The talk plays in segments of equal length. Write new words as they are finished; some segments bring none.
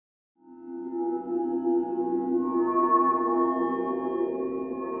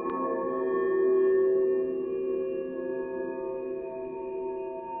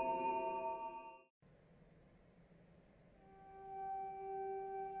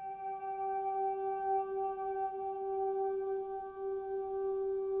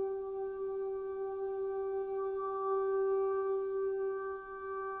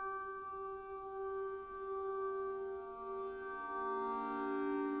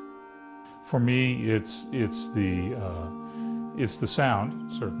For me, it's the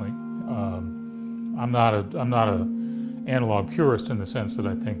sound, certainly. I'm not a analog purist in the sense that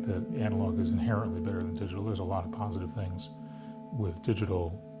I think that analog is inherently better than digital. There's a lot of positive things with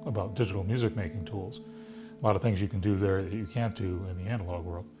about digital music making tools. A lot of things you can do there that you can't do in the analog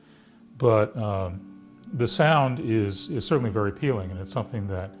world. But the sound is certainly very appealing, and it's something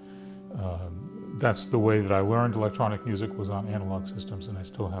that that's the way that I learned electronic music, was on analog systems, and I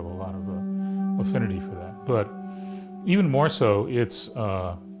still have a lot of affinity for that. But even more so, it's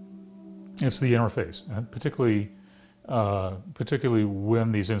the interface, and particularly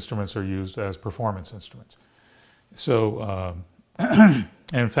when these instruments are used as performance instruments. So, and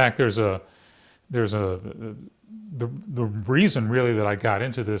in fact, the reason really that I got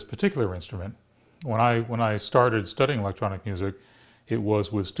into this particular instrument, when I started studying electronic music, it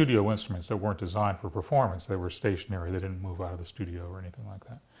was with studio instruments that weren't designed for performance. They were stationary. They didn't move out of the studio or anything like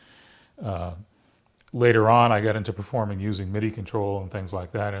that. Later on, I got into performing using MIDI control and things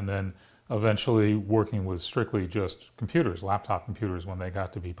like that, and then eventually working with strictly just computers, laptop computers, when they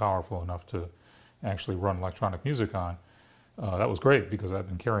got to be powerful enough to actually run electronic music on. That was great, because I've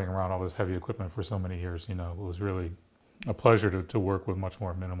been carrying around all this heavy equipment for so many years. You know, it was really a pleasure to work with much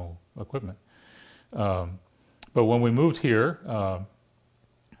more minimal equipment. But when we moved here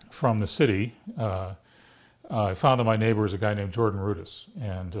from the city, I found that my neighbor is a guy named Jordan Rudess.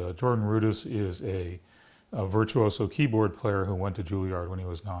 And Jordan Rudess is a virtuoso keyboard player who went to Juilliard when he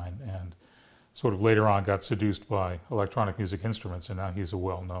was 9, and sort of later on got seduced by electronic music instruments, and now he's a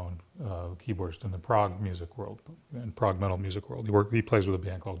well-known keyboardist in the prog music world, and prog metal music world. He plays with a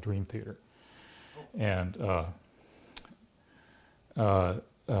band called Dream Theater. And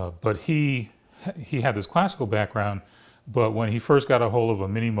but he had this classical background, but when he first got a hold of a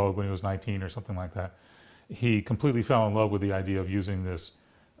mini Moog when he was 19 or something like that, he completely fell in love with the idea of using this,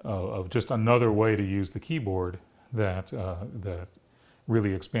 of just another way to use the keyboard that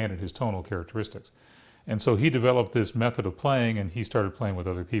really expanded his tonal characteristics. And so he developed this method of playing, and he started playing with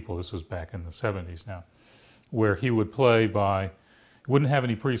other people. This was back in the 70s now, where he would play wouldn't have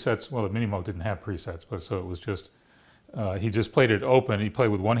any presets. Well, the mini Moog didn't have presets, but so it was just, he just played it open. He played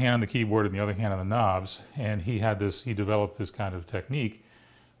with one hand on the keyboard and the other hand on the knobs, and he developed this kind of technique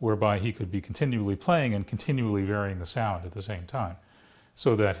whereby he could be continually playing and continually varying the sound at the same time,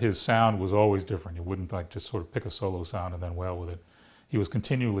 so that his sound was always different. He wouldn't like just sort of pick a solo sound and then wail with it. He was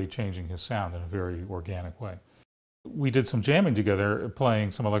continually changing his sound in a very organic way. We did some jamming together,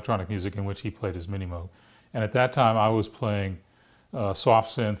 playing some electronic music in which he played his mini Moog. And at that time I was playing soft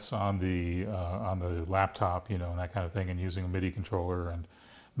synths on the laptop, you know, and that kind of thing, and using a MIDI controller and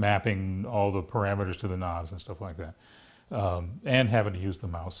mapping all the parameters to the knobs and stuff like that, and having to use the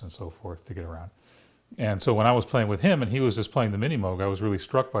mouse and so forth to get around. And so when I was playing with him and he was just playing the mini Moog, I was really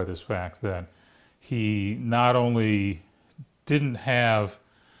struck by this fact that he not only didn't have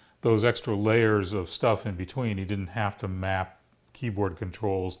those extra layers of stuff in between, he didn't have to map keyboard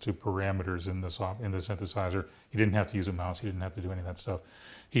controls to parameters in the synthesizer. He didn't have to use a mouse. He didn't have to do any of that stuff.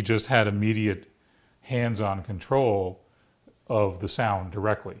 He just had immediate hands-on control of the sound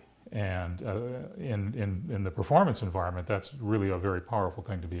directly. And in the performance environment, that's really a very powerful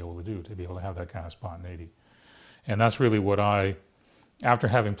thing to be able to do, to be able to have that kind of spontaneity. And that's really what after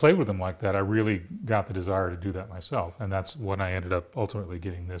having played with him like that, I really got the desire to do that myself. And that's when I ended up ultimately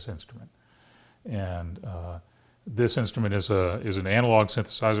getting this instrument. And this instrument is an analog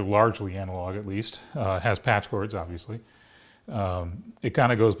synthesizer, largely analog at least. Has patch cords, obviously. It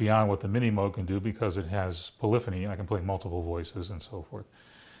kind of goes beyond what the mini Moog can do, because it has polyphony. I can play multiple voices and so forth.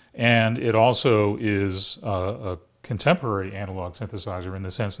 And it also is a contemporary analog synthesizer in the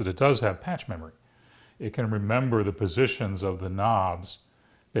sense that it does have patch memory. It can remember the positions of the knobs,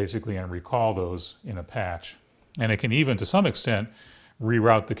 basically, and recall those in a patch. And it can even, to some extent,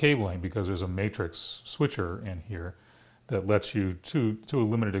 reroute the cabling, because there's a matrix switcher in here that lets you, to a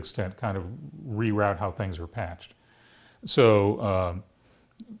limited extent, kind of reroute how things are patched. So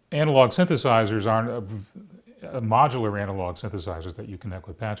analog synthesizers aren't, modular analog synthesizers that you connect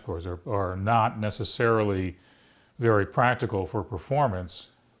with patch cords are not necessarily very practical for performance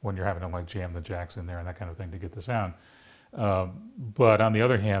when you're having to like jam the jacks in there and that kind of thing to get the sound. But on the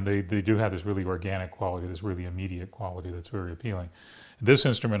other hand, they do have this really organic quality, this really immediate quality that's very appealing. This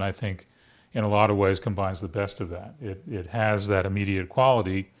instrument, I think, in a lot of ways combines the best of that. It has that immediate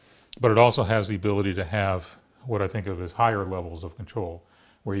quality, but it also has the ability to have what I think of as higher levels of control,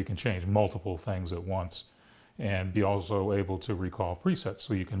 where you can change multiple things at once and be also able to recall presets.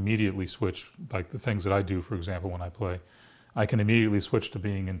 So you can immediately switch, like the things that I do, for example, when I play. I can immediately switch to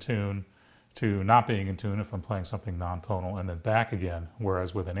being in tune to not being in tune if I'm playing something non-tonal, and then back again.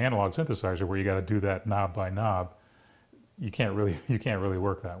 Whereas with an analog synthesizer, where you got to do that knob by knob, you can't really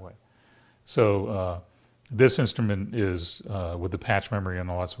work that way. So this instrument is with the patch memory and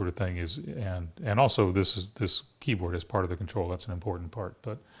all that sort of thing and also this keyboard is part of the control. That's an important part.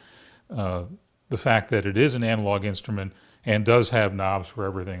 But the fact that it is an analog instrument and does have knobs for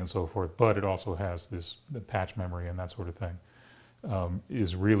everything and so forth, but it also has the patch memory and that sort of thing,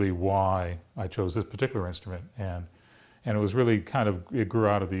 is really why I chose this particular instrument. And it was really it grew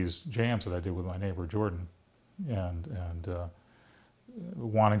out of these jams that I did with my neighbor Jordan, and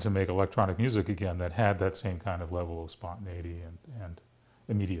wanting to make electronic music again that had that same kind of level of spontaneity and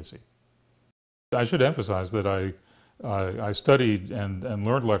immediacy. I should emphasize that I studied and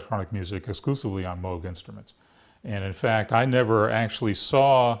learned electronic music exclusively on Moog instruments. And in fact, I never actually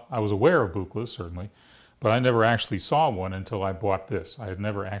I was aware of buchlas, certainly, but I never actually saw one until I bought this. I had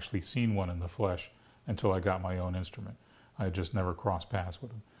never actually seen one in the flesh until I got my own instrument. I had just never crossed paths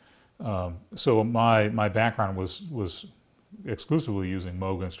with them. So my background was exclusively using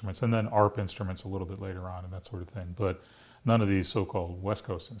Moog instruments, and then R.I.P instruments a little bit later on and that sort of thing, but none of these so-called West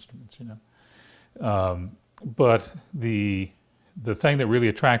Coast instruments, you know. But the thing that really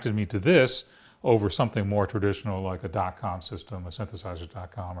attracted me to this over something more traditional like a .com system, a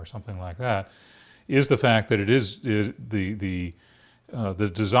synthesizers.com or something like that, is the fact that the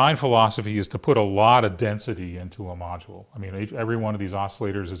design philosophy is to put a lot of density into a module. I mean, every one of these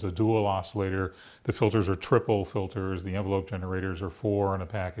oscillators is a dual oscillator. The filters are triple filters. The envelope generators are 4 in a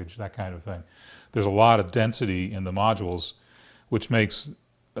package, that kind of thing. There's a lot of density in the modules, which makes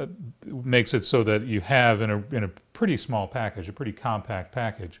it so that you have in a pretty small package, a pretty compact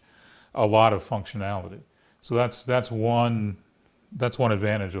package, a lot of functionality. So that's one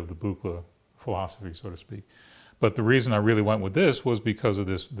advantage of the buchla philosophy, so to speak. But the reason I really went with this was because of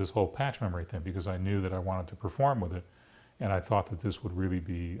this whole patch memory thing, because I knew that I wanted to perform with it, and I thought that this would really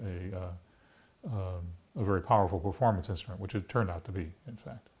be a very powerful performance instrument, which it turned out to be, in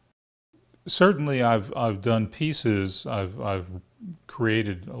fact. Certainly, I've done pieces. I've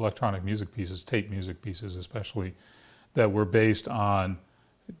created electronic music pieces, tape music pieces, especially, that were based on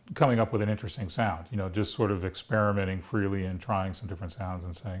coming up with an interesting sound. You know, just sort of experimenting freely and trying some different sounds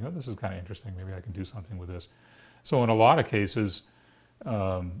and saying, "Oh, this is kind of interesting. Maybe I can do something with this." So in a lot of cases,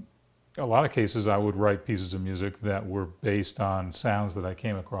 I would write pieces of music that were based on sounds that I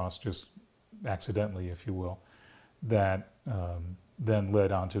came across just accidentally, if you will, that then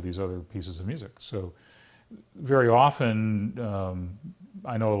led on to these other pieces of music. So very often,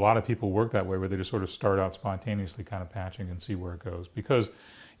 I know a lot of people work that way, where they just sort of start out spontaneously kind of patching and see where it goes. Because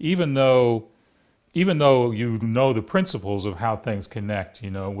even though you know the principles of how things connect,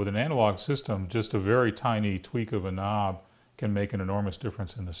 you know, with an analog system, just a very tiny tweak of a knob can make an enormous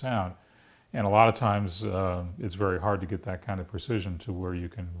difference in the sound. And a lot of times it's very hard to get that kind of precision to where you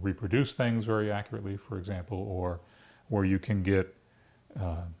can reproduce things very accurately, for example, or where you can get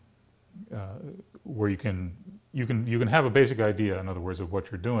where you can have a basic idea, in other words, of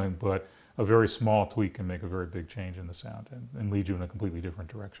what you're doing, but a very small tweak can make a very big change in the sound and lead you in a completely different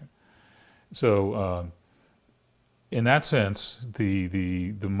direction. So in that sense,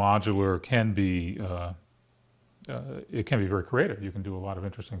 the modular can be it can be very creative. You can do a lot of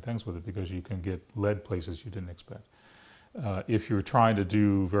interesting things with it because you can get led places you didn't expect. If you're trying to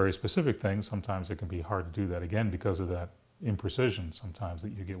do very specific things, sometimes it can be hard to do that, again, because of that imprecision sometimes that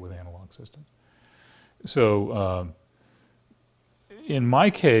you get with analog systems. So in my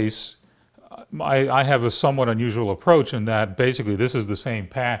case, I have a somewhat unusual approach in that basically this is the same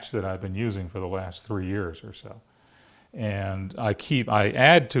patch that I've been using for the last 3 years or so. And I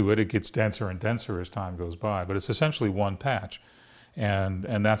add to it, it gets denser and denser as time goes by, but it's essentially one patch.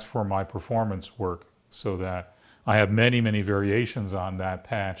 And that's for my performance work, so that I have many, many variations on that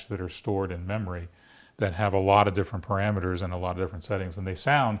patch that are stored in memory that have a lot of different parameters and a lot of different settings, and they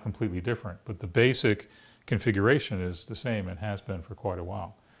sound completely different, but the basic configuration is the same and has been for quite a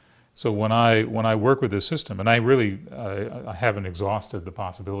while. So when I work with this system, and I haven't exhausted the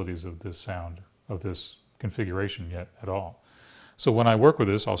possibilities of this sound, of this configuration yet at all. So when I work with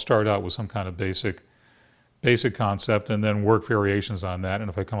this, I'll start out with some kind of basic concept and then work variations on that, and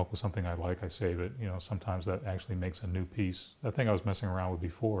if I come up with something I like, I save it. You know, sometimes that actually makes a new piece. That thing I was messing around with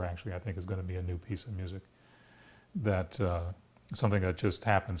before, actually, I think is going to be a new piece of music. That something that just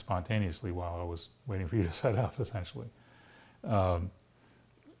happened spontaneously while I was waiting for you to set up, essentially.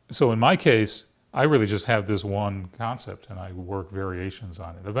 So in my case, I really just have this one concept and I work variations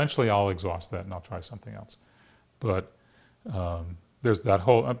on it. Eventually I'll exhaust that and I'll try something else. But there's a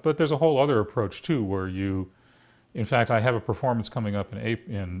whole other approach too, where you In fact, I have a performance coming up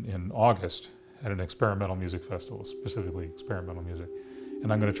in August at an experimental music festival, specifically experimental music.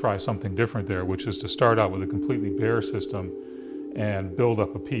 And I'm going to try something different there, which is to start out with a completely bare system and build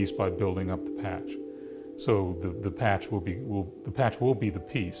up a piece by building up the patch. So the patch will be the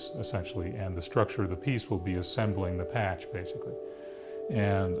piece essentially, and the structure of the piece will be assembling the patch basically.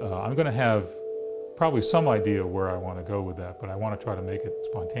 And I'm going to have probably some idea where I want to go with that, but I want to try to make it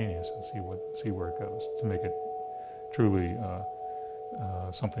spontaneous and see where it goes, to make it truly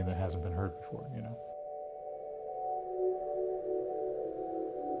something that hasn't been heard before, you know.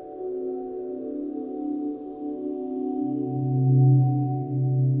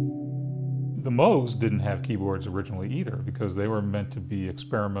 The Mogs didn't have keyboards originally either, because they were meant to be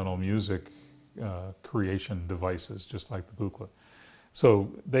experimental music creation devices, just like the Buchla. So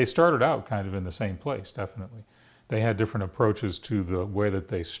they started out kind of in the same place, definitely. They had different approaches to the way that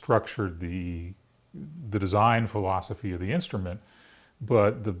they structured the design philosophy of the instrument,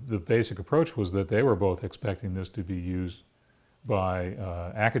 but the basic approach was that they were both expecting this to be used by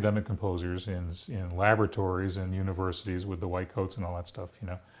academic composers in laboratories and universities with the white coats and all that stuff, you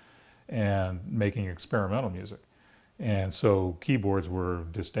know, and making experimental music. And so keyboards were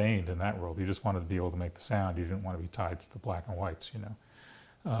disdained in that world. You just wanted to be able to make the sound. You didn't want to be tied to the black and whites, you know.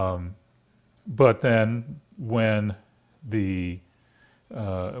 But then when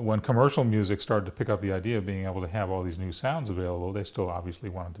commercial music started to pick up the idea of being able to have all these new sounds available, they still obviously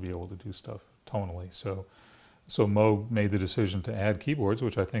wanted to be able to do stuff tonally. So Moog made the decision to add keyboards,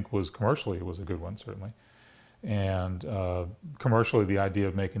 which I think was commercially it was a good one, certainly. And commercially, the idea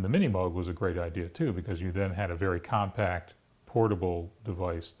of making the Mini Moog was a great idea too, because you then had a very compact, portable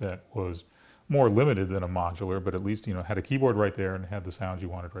device that was more limited than a modular, but at least, you know, had a keyboard right there and had the sounds you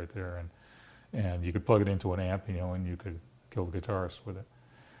wanted right there, and you could plug it into an amp, you know, and you could kill the guitarist with it.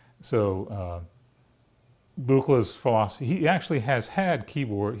 So Buchla's philosophy, he actually has had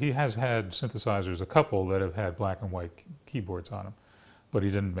synthesizers, a couple that have had black and white keyboards on them, but he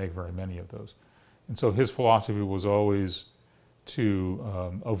didn't make very many of those. And so his philosophy was always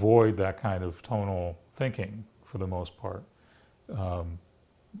to avoid that kind of tonal thinking for the most part.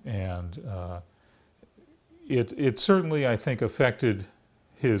 It certainly, I think, affected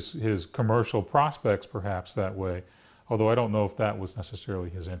his commercial prospects perhaps that way, although I don't know if that was necessarily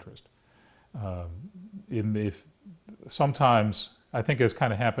his interest. If sometimes, I think as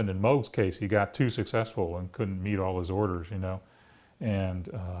kind of happened in Moog's case, he got too successful and couldn't meet all his orders, you know, and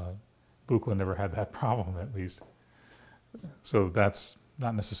Buchla never had that problem, at least. So that's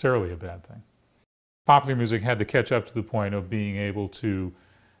not necessarily a bad thing. Popular music had to catch up to the point of being able to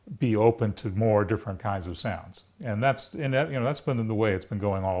be open to more different kinds of sounds, and that's been the way it's been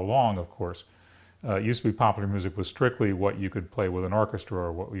going all along. Of course, it used to be popular music was strictly what you could play with an orchestra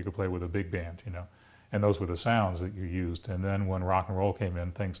or what you could play with a big band, you know, and those were the sounds that you used. And then when rock and roll came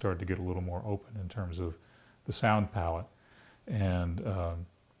in, things started to get a little more open in terms of the sound palette,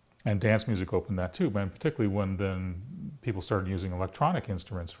 and dance music opened that too, but particularly when then people started using electronic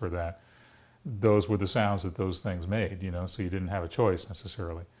instruments for that. Those were the sounds that those things made, you know, so you didn't have a choice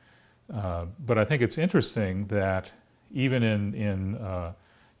necessarily. But I think it's interesting that even in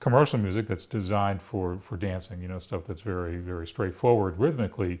commercial music that's designed for dancing, you know, stuff that's very, very straightforward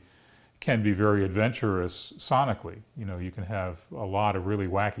rhythmically, can be very adventurous sonically. You know, you can have a lot of really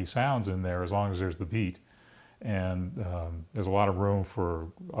wacky sounds in there as long as there's the beat. And there's a lot of room for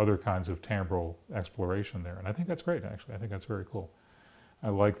other kinds of timbral exploration there. And I think that's great, actually. I think that's very cool. I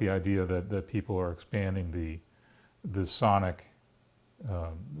like the idea that people are expanding the sonic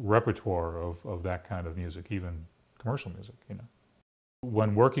repertoire of that kind of music, even commercial music, you know.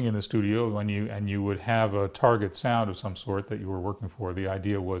 When working in the studio, and you would have a target sound of some sort that you were working for, the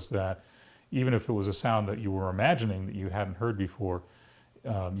idea was that even if it was a sound that you were imagining that you hadn't heard before,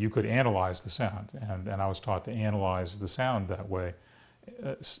 you could analyze the sound, and I was taught to analyze the sound that way,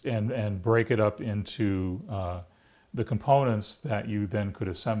 and break it up into the components that you then could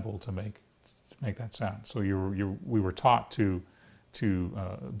assemble to make that sound. So we were taught to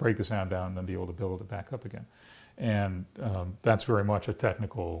break the sound down and then be able to build it back up again, and that's very much a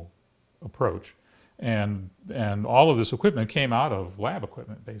technical approach. And all of this equipment came out of lab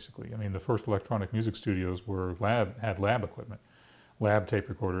equipment, basically. I mean, the first electronic music studios had lab equipment. Lab tape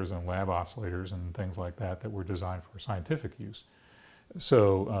recorders and lab oscillators and things like that were designed for scientific use.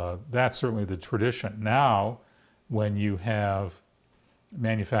 So that's certainly the tradition. Now, when you have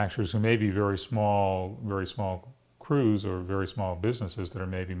manufacturers who may be very small crews or very small businesses that are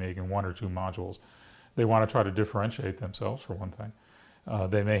maybe making one or two modules, they want to try to differentiate themselves, for one thing.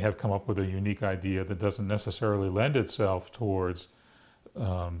 They may have come up with a unique idea that doesn't necessarily lend itself towards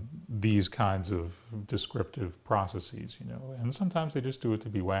these kinds of descriptive processes, and sometimes they just do it to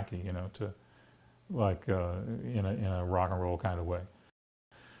be wacky, to like in a rock and roll kind of way.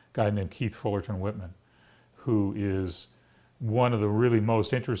 A guy named Keith Fullerton Whitman, who is one of the really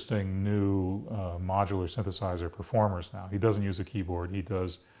most interesting new modular synthesizer performers now. He doesn't use a keyboard,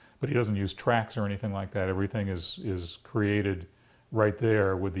 but he doesn't use tracks or anything like that. Everything is created right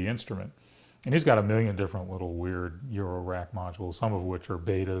there with the instrument. And he's got a million different little weird Euro rack modules, some of which are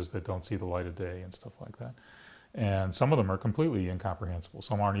betas that don't see the light of day and stuff like that. And some of them are completely incomprehensible.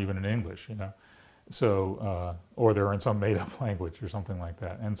 Some aren't even in English, So, or they're in some made-up language or something like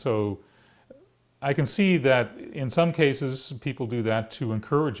that. And so I can see that in some cases people do that to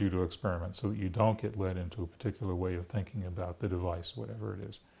encourage you to experiment so that you don't get led into a particular way of thinking about the device, whatever it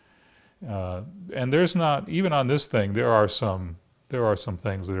is. And there's not, even on this thing, there are some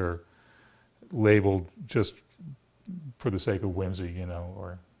things that are labeled just for the sake of whimsy,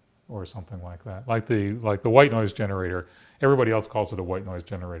 or something like that. Like the white noise generator, everybody else calls it a white noise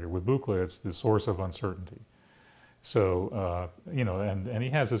generator. With Buchla, it's the source of uncertainty. So, and he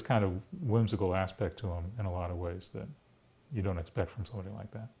has this kind of whimsical aspect to him in a lot of ways that you don't expect from somebody like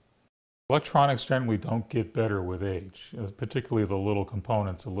that. Electronics generally don't get better with age, particularly the little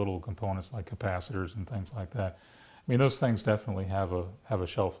components like capacitors and things like that. I mean, those things definitely have a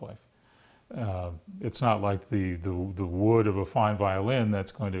shelf life. It's not like the wood of a fine violin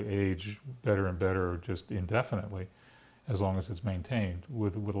that's going to age better and better just indefinitely, as long as it's maintained.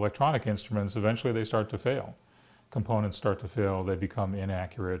 With electronic instruments, eventually they start to fail. Components start to fail, they become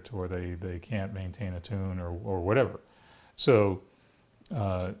inaccurate, or they can't maintain a tune or whatever. So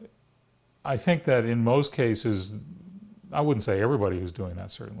I think that in most cases, I wouldn't say everybody who's doing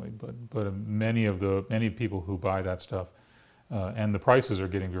that certainly, but many people who buy that stuff, and the prices are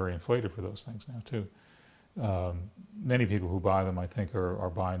getting very inflated for those things now too. Many people who buy them, I think, are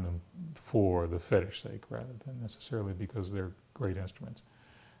buying them for the fetish sake rather than necessarily because they're great instruments.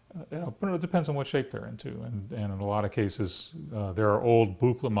 But it depends on what shape they're into, and in a lot of cases, there are old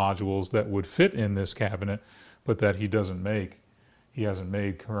Buchla modules that would fit in this cabinet, but that he doesn't make. He hasn't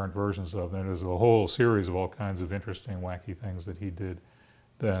made current versions of them. There's a whole series of all kinds of interesting, wacky things that he did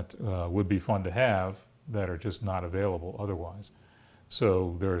that would be fun to have that are just not available otherwise.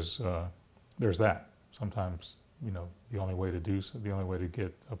 So there's that. Sometimes, the only way to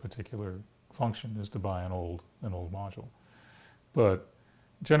get a particular function is to buy an old module. But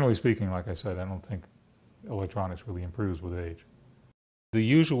generally speaking, like I said, I don't think electronics really improves with age. The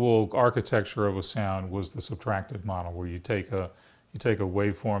usual architecture of a sound was the subtractive model, where you take a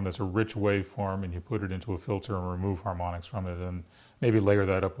waveform that's a rich waveform and you put it into a filter and remove harmonics from it and maybe layer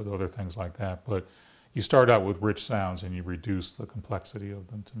that up with other things like that. But you start out with rich sounds and you reduce the complexity of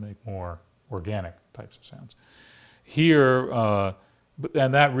them to make more organic types of sounds. Here,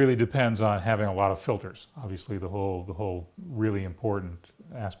 and that really depends on having a lot of filters. Obviously, the whole really important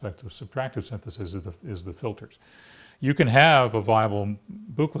aspect of subtractive synthesis is the filters. You can have a viable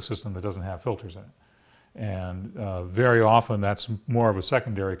Buchla system that doesn't have filters in it. And very often that's more of a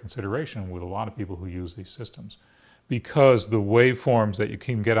secondary consideration with a lot of people who use these systems, because the waveforms that you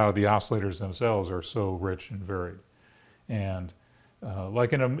can get out of the oscillators themselves are so rich and varied. And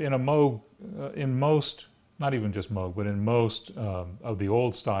like in Moog, in most, not even just Moog, but in most of the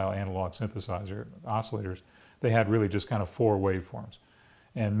old style analog synthesizer oscillators, they had really just kind of 4 waveforms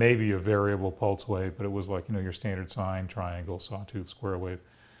and maybe a variable pulse wave, but it was like, your standard sine, triangle, sawtooth, square wave.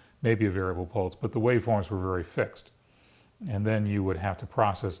 Maybe a variable pulse, but the waveforms were very fixed. And then you would have to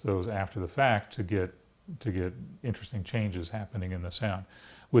process those after the fact to get interesting changes happening in the sound.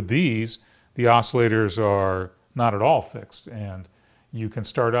 With these, the oscillators are not at all fixed, and you can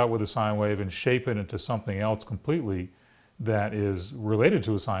start out with a sine wave and shape it into something else completely that is related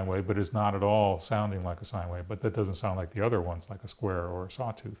to a sine wave, but is not at all sounding like a sine wave, but that doesn't sound like the other ones, like a square or a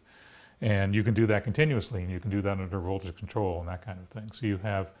sawtooth. And you can do that continuously, and you can do that under voltage control and that kind of thing. So you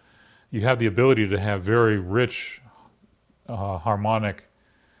have the ability to have very rich harmonic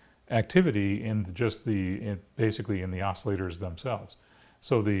activity in basically in the oscillators themselves.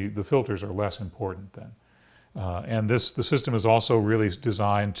 So the filters are less important then. And the system is also really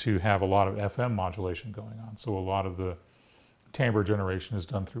designed to have a lot of FM modulation going on. So a lot of the timbre generation is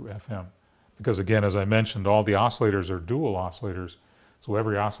done through FM. Because again, as I mentioned, all the oscillators are dual oscillators. So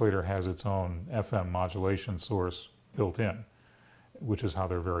every oscillator has its own FM modulation source built in, which is how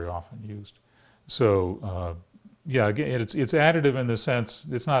they're very often used. So yeah, again, it's additive in the sense,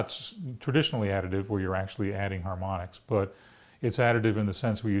 it's not traditionally additive where you're actually adding harmonics, but it's additive in the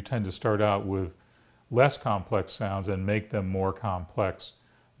sense where you tend to start out with less complex sounds and make them more complex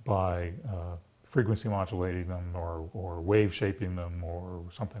by frequency modulating them or wave shaping them or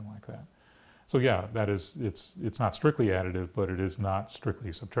something like that. So yeah, that is, it's not strictly additive, but it is not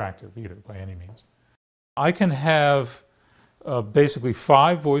strictly subtractive either by any means. I can have basically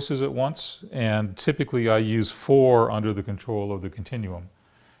 5 voices at once, and typically I use 4 under the control of the continuum,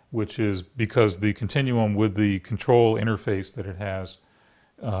 which is because the continuum with the control interface that it has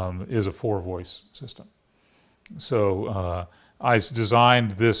is a 4-voice system. So I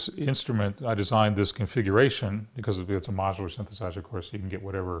designed this instrument, I designed this configuration, because it's a modular synthesizer, of course, you can get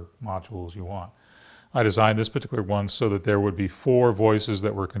whatever modules you want. I designed this particular one so that there would be 4 voices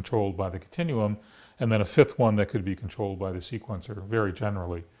that were controlled by the continuum, and then a 5th one that could be controlled by the sequencer, very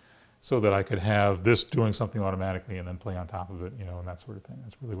generally, so that I could have this doing something automatically and then play on top of it, you know, and that sort of thing.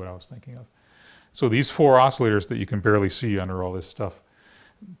 That's really what I was thinking of. So these 4 oscillators that you can barely see under all this stuff,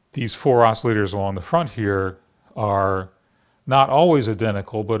 these 4 oscillators along the front here are not always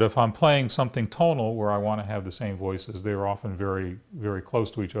identical, but if I'm playing something tonal where I want to have the same voices, they're often very, very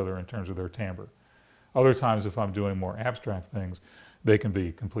close to each other in terms of their timbre. Other times, if I'm doing more abstract things, they can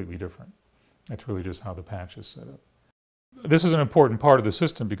be completely different. That's really just how the patch is set up. This is an important part of the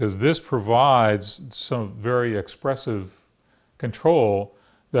system because this provides some very expressive control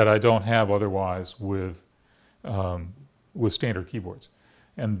that I don't have otherwise with standard keyboards.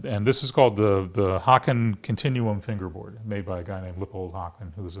 And this is called the Haken Continuum fingerboard, made by a guy named Lippold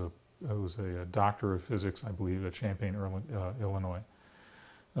Haken, who's a doctor of physics, I believe, at Champaign-Urbana, Illinois.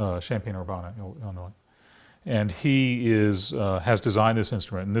 And he has designed this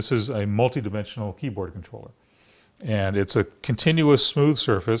instrument, and this is a multi-dimensional keyboard controller. And it's a continuous smooth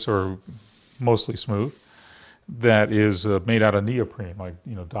surface, or mostly smooth, that is made out of neoprene, like,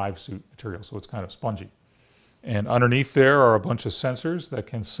 you know, dive suit material, so it's kind of spongy. And underneath there are a bunch of sensors that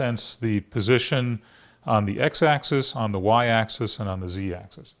can sense the position on the x-axis, on the y-axis, and on the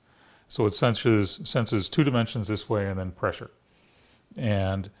z-axis. So it senses 2 dimensions this way and then pressure.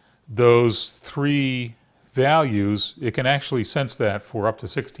 And those 3 values, it can actually sense that for up to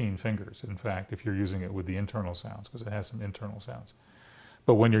 16 fingers, in fact, if you're using it with the internal sounds, because it has some internal sounds.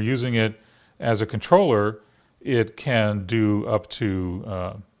 But when you're using it as a controller, it can do up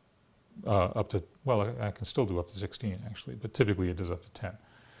to, well, I can still do up to 16 actually, but typically it does up to 10.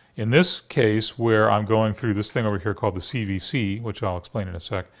 In this case, where I'm going through this thing over here called the CVC, which I'll explain in a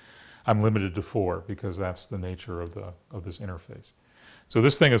sec, I'm limited to 4 because that's the nature of this interface. So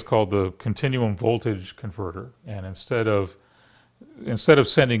this thing is called the continuum voltage converter, and instead of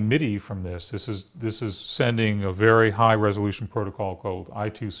sending MIDI from this is sending a very high resolution protocol called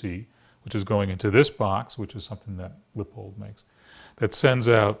I2C, which is going into this box, which is something that Lippold makes, that sends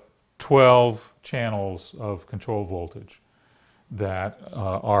out 12 channels of control voltage that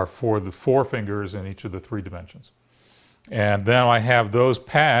are for the 4 fingers in each of the 3 dimensions. And then I have those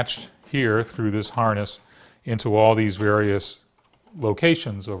patched here through this harness into all these various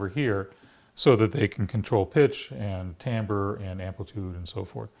locations over here so that they can control pitch and timbre and amplitude and so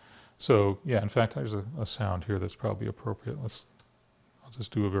forth. So yeah, in fact, there's a sound here that's probably appropriate. I'll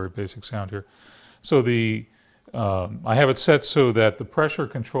just do a very basic sound here. So I have it set so that the pressure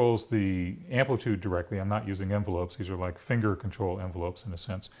controls the amplitude directly. I'm not using envelopes. These are like finger control envelopes in a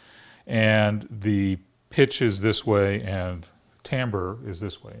sense. And the pitch is this way and timbre is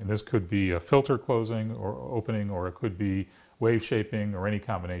this way. And this could be a filter closing or opening, or it could be wave shaping, or any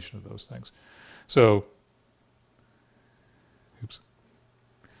combination of those things. So, oops.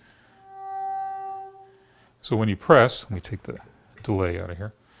 So when you press, let me take the delay out of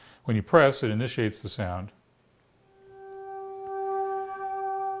here. When you press, it initiates the sound.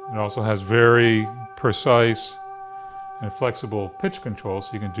 It also has very precise and flexible pitch control,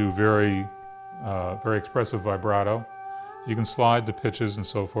 so you can do very expressive vibrato. You can slide the pitches and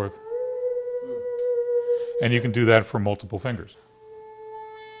so forth. And you can do that for multiple fingers.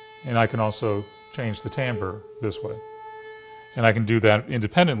 And I can also change the timbre this way. And I can do that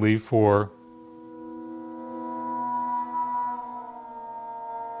independently for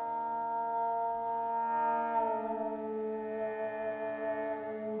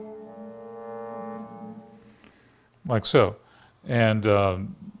like so. And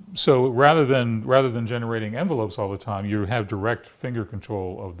so rather than generating envelopes all the time, you have direct finger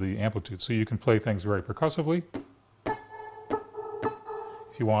control of the amplitude. So you can play things very percussively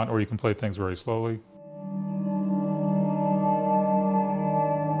if you want, or you can play things very slowly.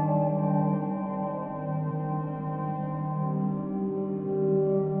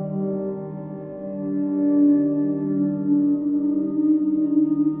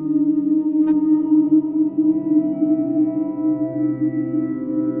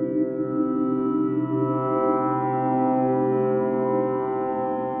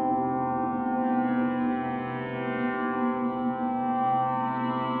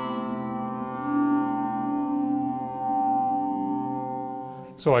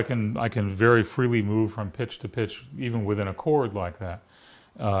 So I can very freely move from pitch to pitch, even within a chord like that.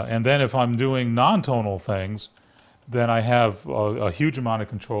 And then if I'm doing non-tonal things, then I have a huge amount of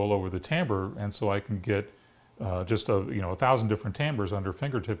control over the timbre, and so I can get just 1,000 different timbres under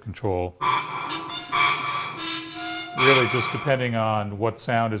fingertip control. Really, just depending on what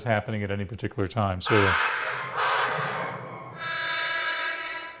sound is happening at any particular time. So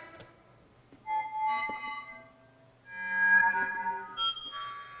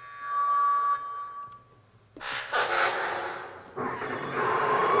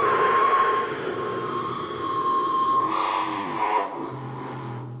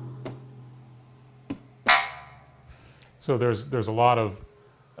there's a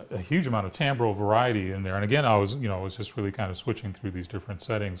huge amount of timbral variety in there. And again, I was just really kind of switching through these different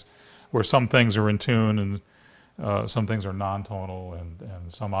settings, where some things are in tune and some things are non-tonal, and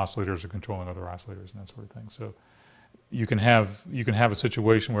some oscillators are controlling other oscillators and that sort of thing. So you can have a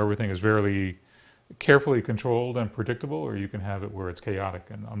situation where everything is very carefully controlled and predictable, or you can have it where it's chaotic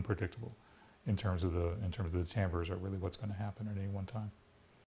and unpredictable in terms of the timbres are really what's going to happen at any one time.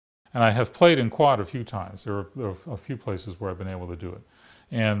 And I have played in quad a few times. There are a few places where I've been able to do it.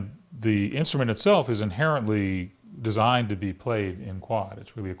 And the instrument itself is inherently designed to be played in quad.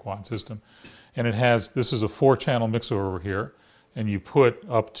 It's really a quad system. And this is a 4-channel mixer over here, and you put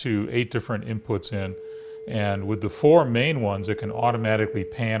up to 8 different inputs in. And with the 4 main ones, it can automatically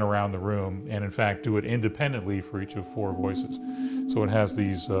pan around the room and in fact do it independently for each of 4 voices. So it has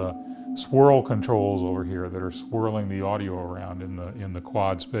these swirl controls over here that are swirling the audio around in the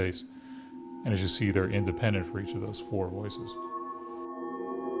quad space. And as you see, they're independent for each of those 4 voices.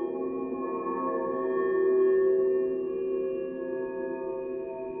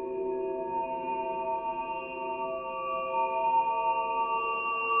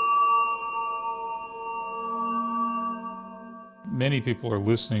 Many people are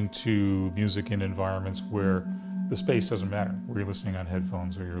listening to music in environments where the space doesn't matter, where you're listening on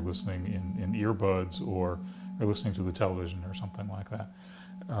headphones, or you're listening in earbuds, or you're listening to the television or something like that.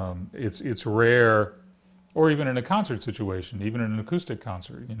 It's rare, or even in a concert situation, even in an acoustic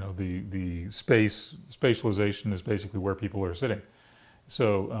concert, the spatialization is basically where people are sitting.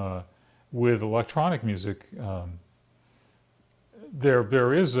 So with electronic music,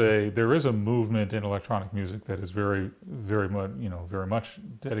 there is a movement in electronic music that is very much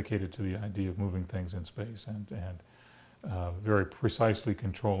dedicated to the idea of moving things in space and very precisely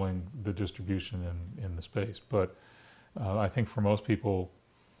controlling the distribution in the space. But I think for most people,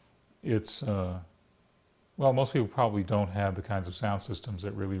 it's most people probably don't have the kinds of sound systems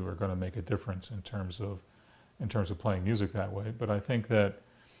that really are going to make a difference in terms of playing music that way. But I think that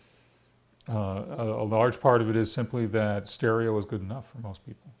a large part of it is simply that stereo is good enough for most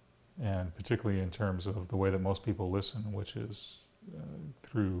people, and particularly in terms of the way that most people listen, which is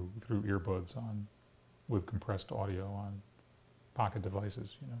through earbuds with compressed audio on pocket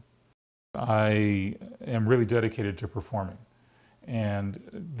devices. I am really dedicated to performing, and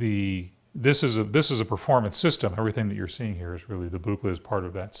this is a performance system. Everything that you're seeing here is really, the buchla is part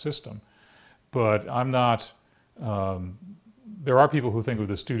of that system, but I'm not. There are people who think of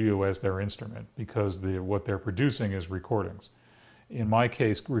the studio as their instrument because what they're producing is recordings. In my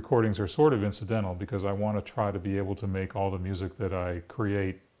case, recordings are sort of incidental because I want to try to be able to make all the music that I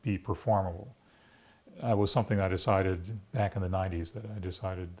create be performable. That was something I decided back in the 90s, that I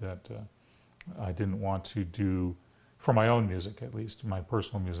decided that I didn't want to do, for my own music at least, my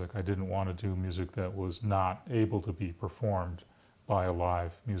personal music, I didn't want to do music that was not able to be performed by a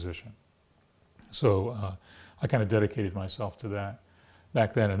live musician. So I kind of dedicated myself to that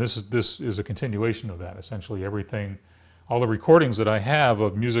back then, and this is a continuation of that. Essentially, everything, all the recordings that I have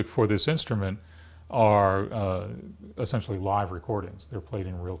of music for this instrument are essentially live recordings. They're played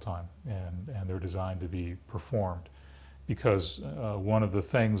in real time, and they're designed to be performed, because one of the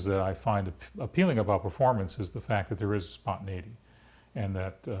things that I find appealing about performance is the fact that there is spontaneity, and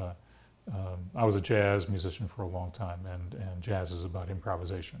that I was a jazz musician for a long time, and jazz is about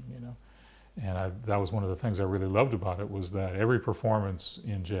improvisation, And that was one of the things I really loved about it, was that every performance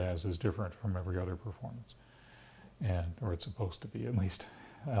in jazz is different from every other performance, or it's supposed to be at least.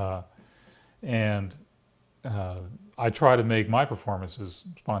 I try to make my performances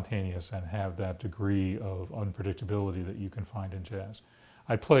spontaneous and have that degree of unpredictability that you can find in jazz.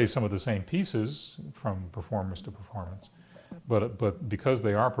 I play some of the same pieces from performance to performance, but because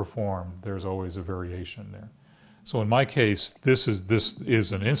they are performed, there's always a variation there. So in my case, this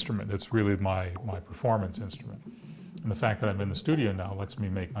is an instrument. It's really my performance instrument. And the fact that I'm in the studio now lets me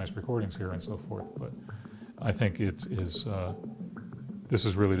make nice recordings here and so forth. But I think this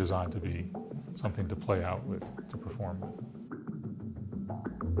is really designed to be something to play out with, to perform with.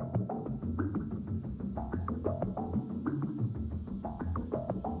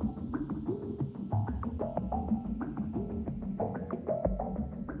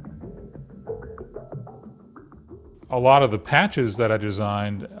 A lot of the patches that I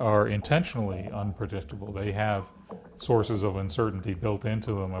designed are intentionally unpredictable. They have sources of uncertainty built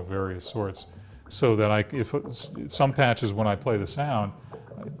into them of various sorts, so that some patches, when I play the sound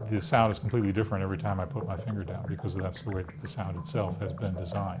is completely different every time I put my finger down, because that's the way that the sound itself has been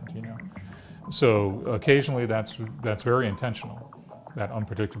designed, you know. So occasionally that's very intentional. That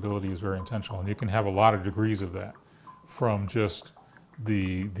unpredictability is very intentional, and you can have a lot of degrees of that, from just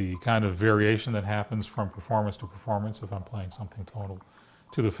the kind of variation that happens from performance to performance if I'm playing something tonal,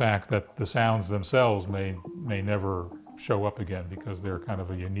 to the fact that the sounds themselves may never show up again because they're kind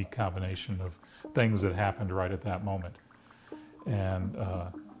of a unique combination of things that happened right at that moment. And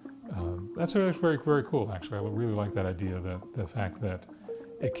that's very, very cool, actually. I really like that idea, that the fact that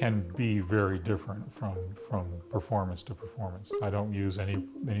it can be very different from performance to performance. I don't use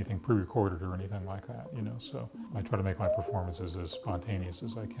anything pre-recorded or anything like that, you know, so I try to make my performances as spontaneous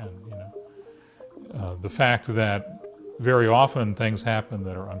as I can, you know. The fact that very often things happen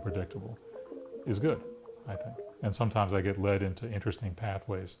that are unpredictable is good, I think. And sometimes I get led into interesting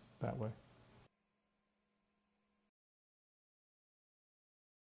pathways that way.